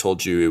Valentine has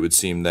told you, it would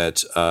seem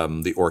that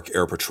the orc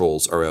air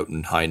patrols are out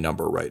in high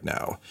number right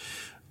now.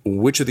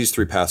 Which of these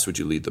 3 paths would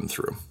you lead them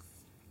through?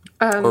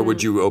 Or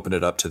would you open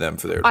it up to them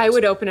for their... I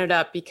would open it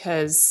up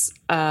because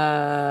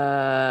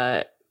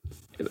Marnie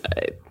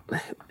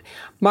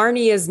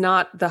is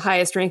not the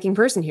highest ranking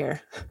person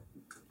here.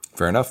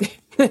 Fair enough.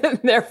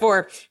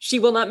 Therefore, she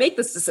will not make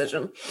this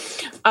decision.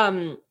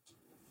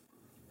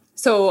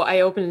 So I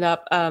open it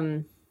up.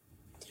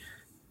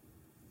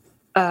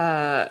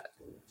 Tyler,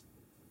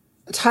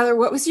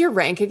 what was your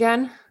rank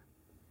again?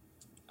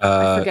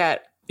 I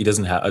forget. He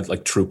doesn't have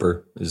like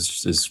trooper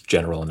is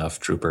general enough.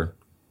 Trooper.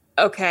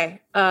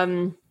 Okay.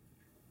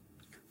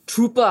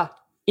 Trooper,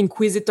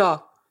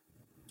 Inquisitor.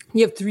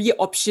 You have 3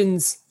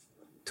 options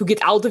to get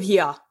out of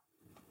here.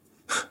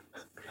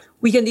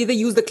 We can either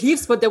use the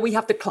cliffs, but then we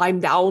have to climb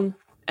down,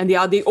 and there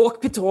are the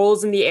orc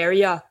patrols in the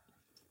area.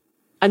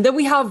 And then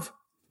we have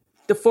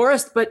the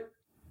forest, but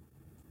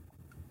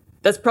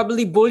that's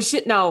probably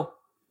bullshit now.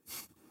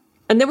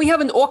 And then we have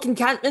an orc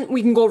encampment.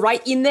 We can go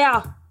right in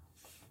there.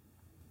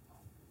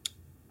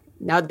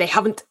 Now they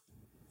haven't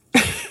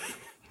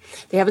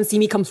seen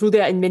me come through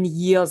there in many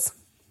years.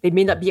 They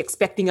may not be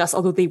expecting us,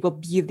 although they will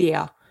be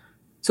there.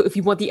 So if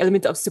you want the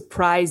element of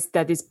surprise,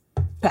 that is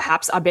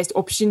perhaps our best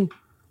option.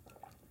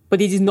 But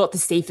it is not the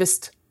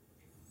safest.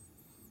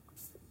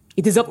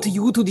 It is up to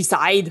you to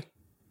decide.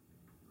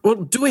 Well,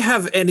 do we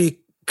have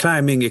any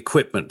climbing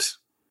equipment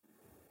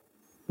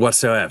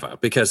whatsoever?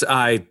 Because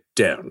I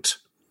don't.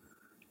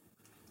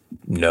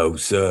 No,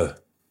 sir.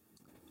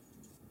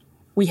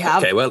 We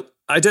have... Okay, well,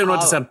 I don't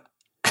want to sound...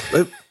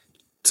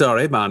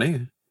 sorry,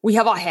 Marnie. We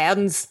have our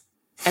hands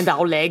and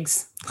our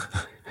legs.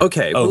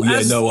 Okay. Oh,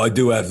 well, no, I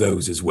do have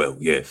those as well,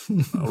 yeah.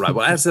 All right,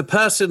 well, as a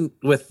person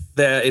with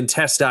their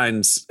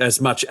intestines as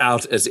much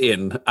out as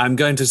in, I'm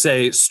going to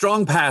say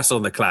strong pass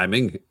on the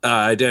climbing.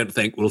 I don't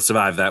think we'll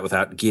survive that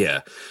without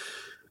gear.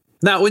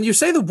 Now, when you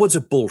say the woods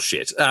are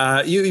bullshit,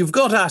 you've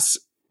got us,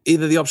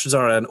 either the options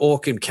are an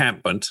orc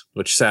encampment,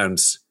 which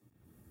sounds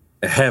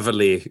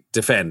heavily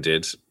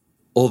defended,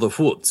 or the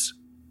woods.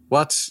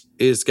 What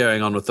is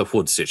going on with the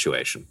woods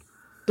situation?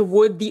 The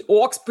wood, the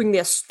orcs bring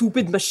their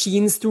stupid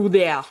machines through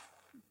there.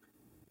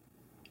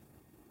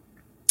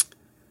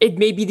 It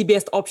may be the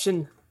best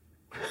option.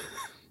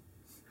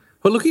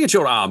 Well, looking at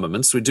your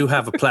armaments, we do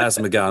have a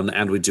plasma gun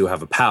and we do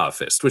have a power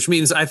fist, which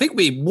means I think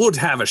we would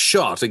have a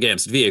shot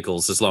against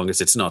vehicles as long as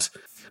it's not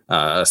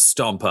a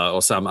Stomper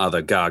or some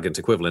other Gargant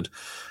equivalent.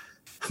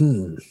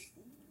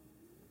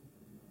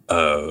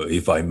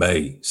 If I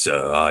may,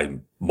 sir,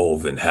 I'm more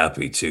than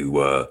happy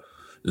to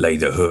lay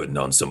the hurting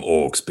on some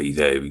orcs, be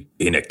they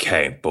in a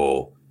camp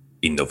or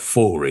in the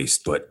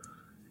forest, but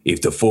if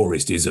the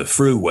forest is a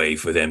throughway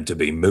for them to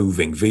be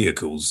moving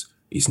vehicles,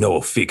 it's not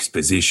a fixed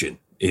position,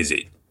 is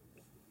it?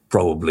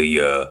 Probably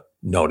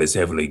not as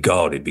heavily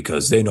guarded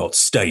because they're not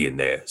staying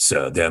there,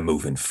 sir. They're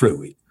moving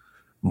through it.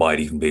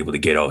 Might even be able to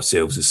get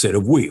ourselves a set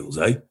of wheels,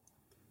 eh?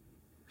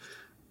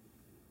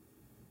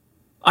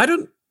 I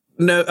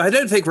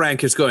don't think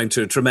rank is going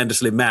to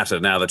tremendously matter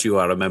now that you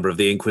are a member of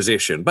the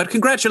Inquisition. But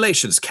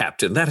congratulations,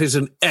 Captain. That is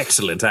an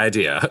excellent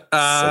idea.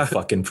 So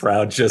fucking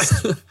proud.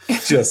 Just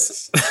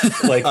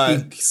like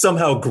he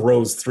somehow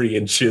grows 3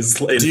 inches.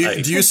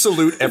 Do you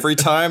salute every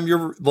time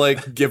you're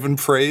like given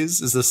praise?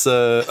 Is this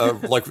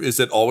is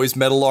it always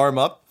metal arm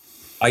up?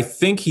 I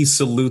think he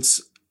salutes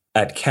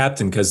at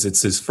captain because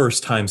it's his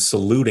first time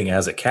saluting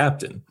as a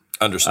captain.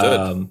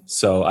 Understood.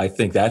 So I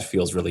think that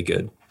feels really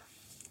good.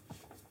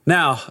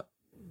 Now,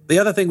 the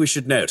other thing we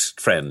should note,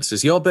 friends,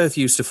 is you're both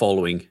used to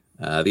following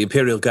the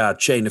Imperial Guard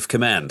chain of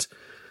command.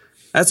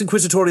 As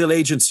inquisitorial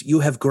agents,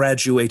 you have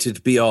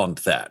graduated beyond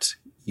that.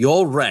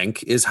 Your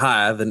rank is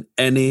higher than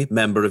any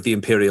member of the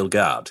Imperial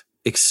Guard,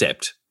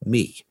 except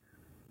me.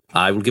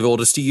 I will give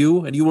orders to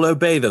you, and you will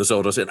obey those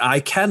orders, and I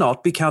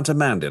cannot be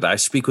countermanded. I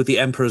speak with the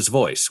Emperor's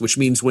voice, which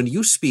means when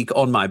you speak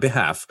on my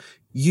behalf,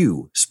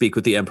 you speak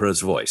with the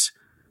Emperor's voice.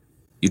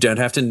 You don't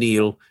have to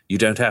kneel. You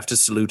don't have to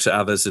salute to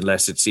others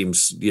unless it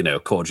seems,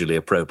 cordially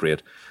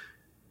appropriate.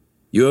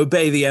 You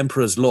obey the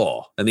Emperor's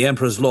law, and the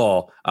Emperor's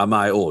law are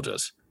my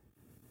orders.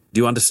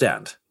 Do you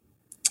understand?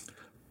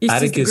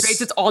 This is the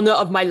greatest honor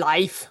of my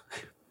life.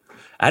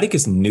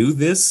 Atticus knew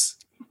this,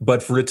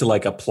 but for it to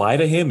apply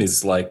to him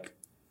is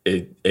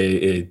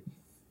a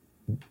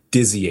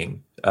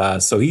dizzying.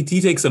 So he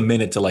takes a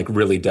minute to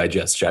really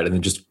digest that and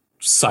then just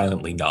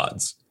silently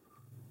nods.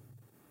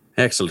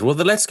 Excellent. Well,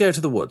 then let's go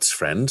to the woods,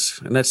 friends,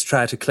 and let's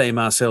try to claim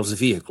ourselves a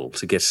vehicle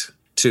to get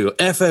to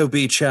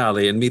FOB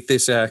Charlie and meet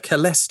this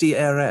Calesti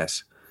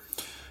heiress.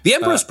 The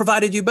Emperor's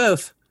provided you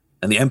both,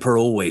 and the Emperor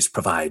always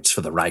provides for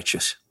the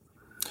righteous.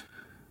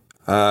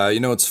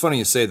 It's funny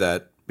you say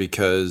that,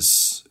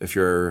 because if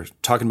you're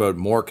talking about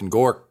Mork and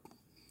Gork,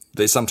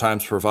 they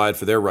sometimes provide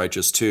for their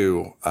righteous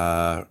too,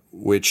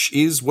 which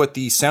is what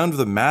the sound of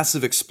the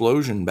massive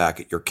explosion back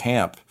at your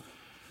camp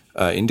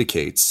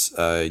indicates.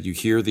 You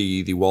hear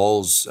the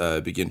walls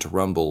begin to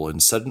rumble,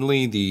 and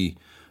suddenly the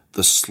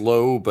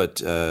slow but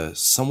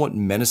somewhat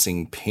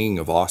menacing ping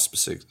of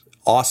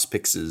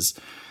auspices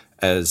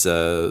as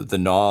the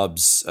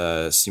knobs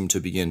seem to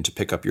begin to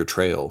pick up your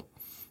trail.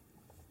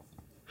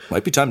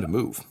 Might be time to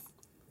move.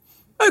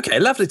 Okay,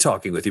 lovely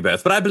talking with you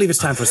both, but I believe it's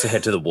time for us to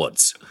head to the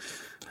woods.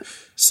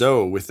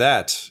 So, with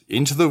that,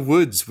 into the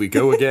woods we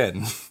go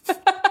again.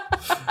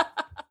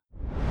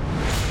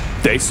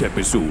 This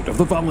episode of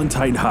the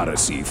Valentine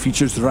Heresy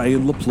features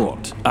Ryan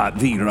LaPlante at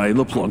the Ryan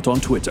LaPlante on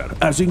Twitter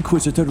as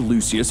Inquisitor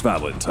Lucius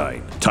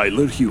Valentine,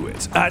 Tyler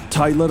Hewitt at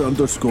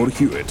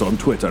Tyler_Hewitt on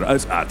Twitter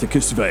as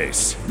Atticus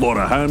Vase,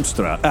 Laura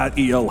Hamstra at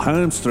EL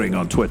Hamstring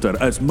on Twitter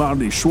as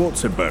Marnie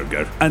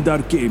Schwarzenberger, and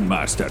our Game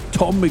Master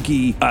Tom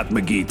McGee at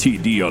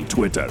McGeeTD on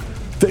Twitter.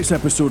 This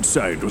episode's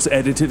sound was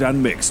edited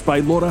and mixed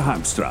by Laura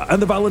Hamstra,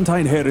 and the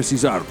Valentine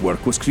Heresy's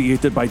artwork was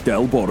created by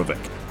Del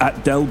Borovic at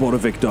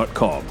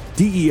delborovic.com,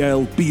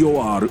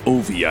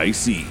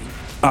 DELBOROVIC.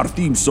 Our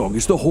theme song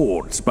is The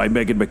Hordes by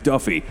Megan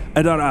McDuffie,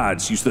 and our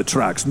ads use the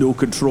tracks No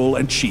Control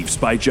and Chiefs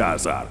by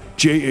Jazzar,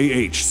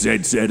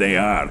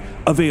 JAHZZAR,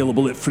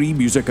 available at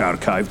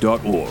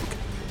freemusicarchive.org.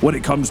 When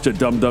it comes to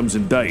Dum Dums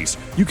and Dice,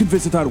 you can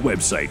visit our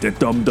website at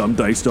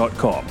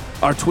dumdumdice.com.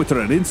 Our Twitter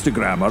and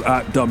Instagram are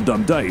at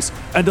dumdumdice,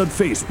 and on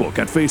Facebook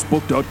at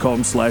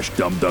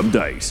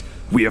facebook.com/dumdumdice.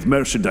 We have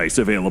merchandise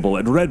available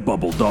at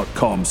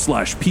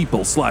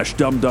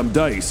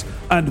redbubble.com/people/dumdumdice.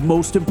 And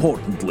most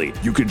importantly,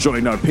 you can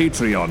join our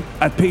Patreon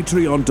at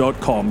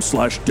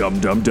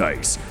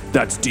patreon.com/dumdumdice.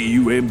 That's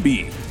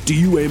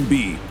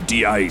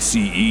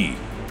DUMBDICE.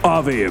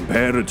 Ave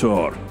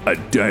Imperator, and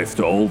death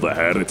to all the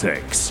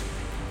heretics.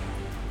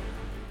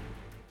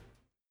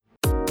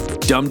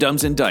 Dum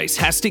Dums and Dice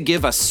has to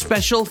give a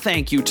special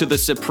thank you to the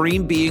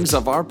supreme beings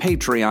of our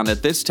Patreon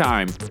at this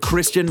time: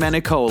 Christian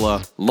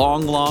Menicola,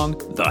 Long,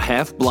 the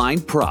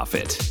Half-Blind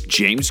Prophet,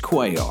 James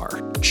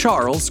Cuellar,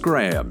 Charles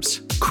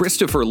Grams,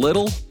 Christopher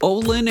Little,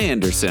 Olin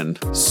Anderson,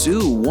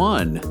 Sue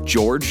One,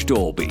 George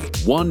Dolby,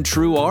 One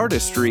True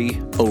Artistry,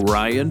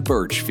 Orion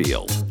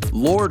Birchfield,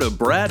 Lord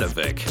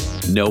Abradovic,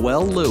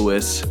 Noel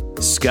Lewis,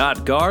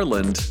 Scott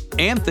Garland,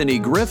 Anthony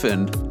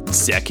Griffin,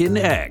 Zekin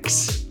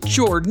X,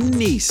 Jordan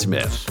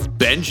Neesmith,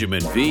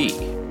 Benjamin V,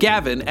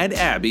 Gavin and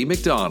Abby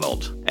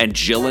McDonald, and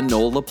Jill and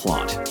Noel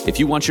LaPlante. If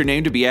you want your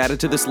name to be added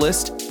to this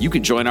list, you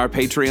can join our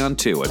Patreon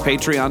too at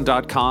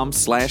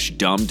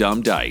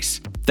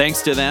patreon.com/dumdumdice.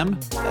 Thanks to them,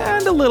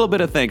 and a little bit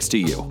of thanks to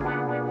you.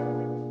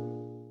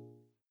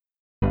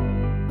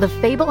 The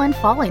Fable and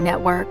Folly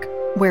Network,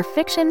 where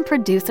fiction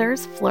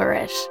producers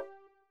flourish.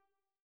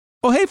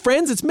 Oh, hey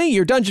friends, it's me,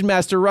 your Dungeon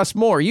Master, Russ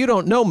Moore. You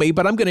don't know me,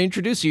 but I'm going to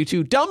introduce you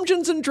to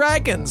Dungeons &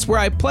 Dragons, where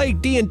I play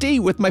D&D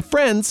with my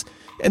friends,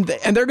 and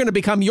they're going to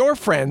become your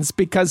friends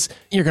because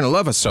you're going to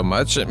love us so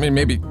much. I mean,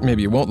 maybe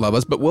you won't love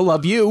us, but we'll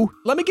love you.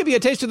 Let me give you a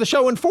taste of the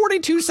show in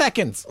 42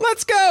 seconds.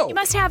 Let's go! You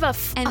must have a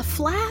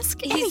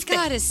flask. He's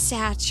got a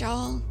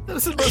satchel.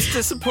 That's the most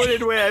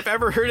disappointed way I've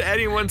ever heard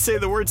anyone say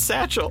the word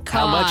satchel.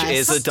 How much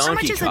is a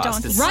donkey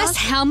cost? Russ,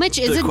 how much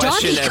is a donkey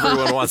cost? The question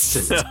everyone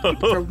wants to know.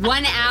 For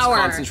 1 hour.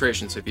 It's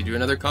concentration, so if you do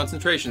another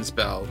concentration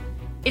spell...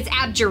 It's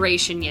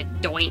abjuration, you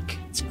doink.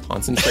 It's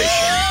concentration.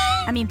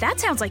 I mean, that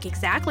sounds like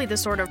exactly the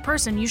sort of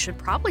person you should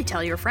probably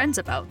tell your friends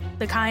about.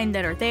 The kind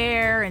that are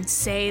there and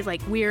say, like,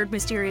 weird,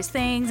 mysterious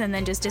things and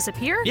then just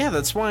disappear. Yeah,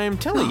 that's why I'm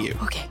telling you.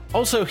 Okay.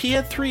 Also, he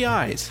had 3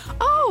 eyes.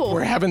 Oh!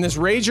 We're having this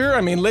rager.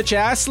 I mean, Lich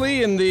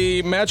Astley and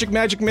the Magic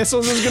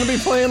Missiles is going to be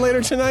playing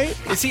later tonight.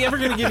 Is he ever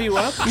going to give you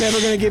up?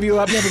 Never going to give you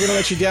up, never going to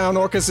let you down.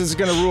 Orcus is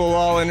going to rule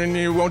all and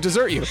he won't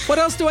desert you. What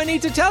else do I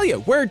need to tell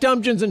you? We're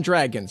Dungeons &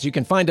 Dragons. You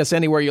can find us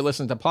anywhere you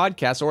listen to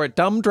podcasts or at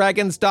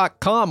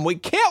dumbdragons.com. We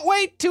can't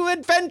wait to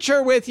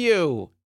adventure with you.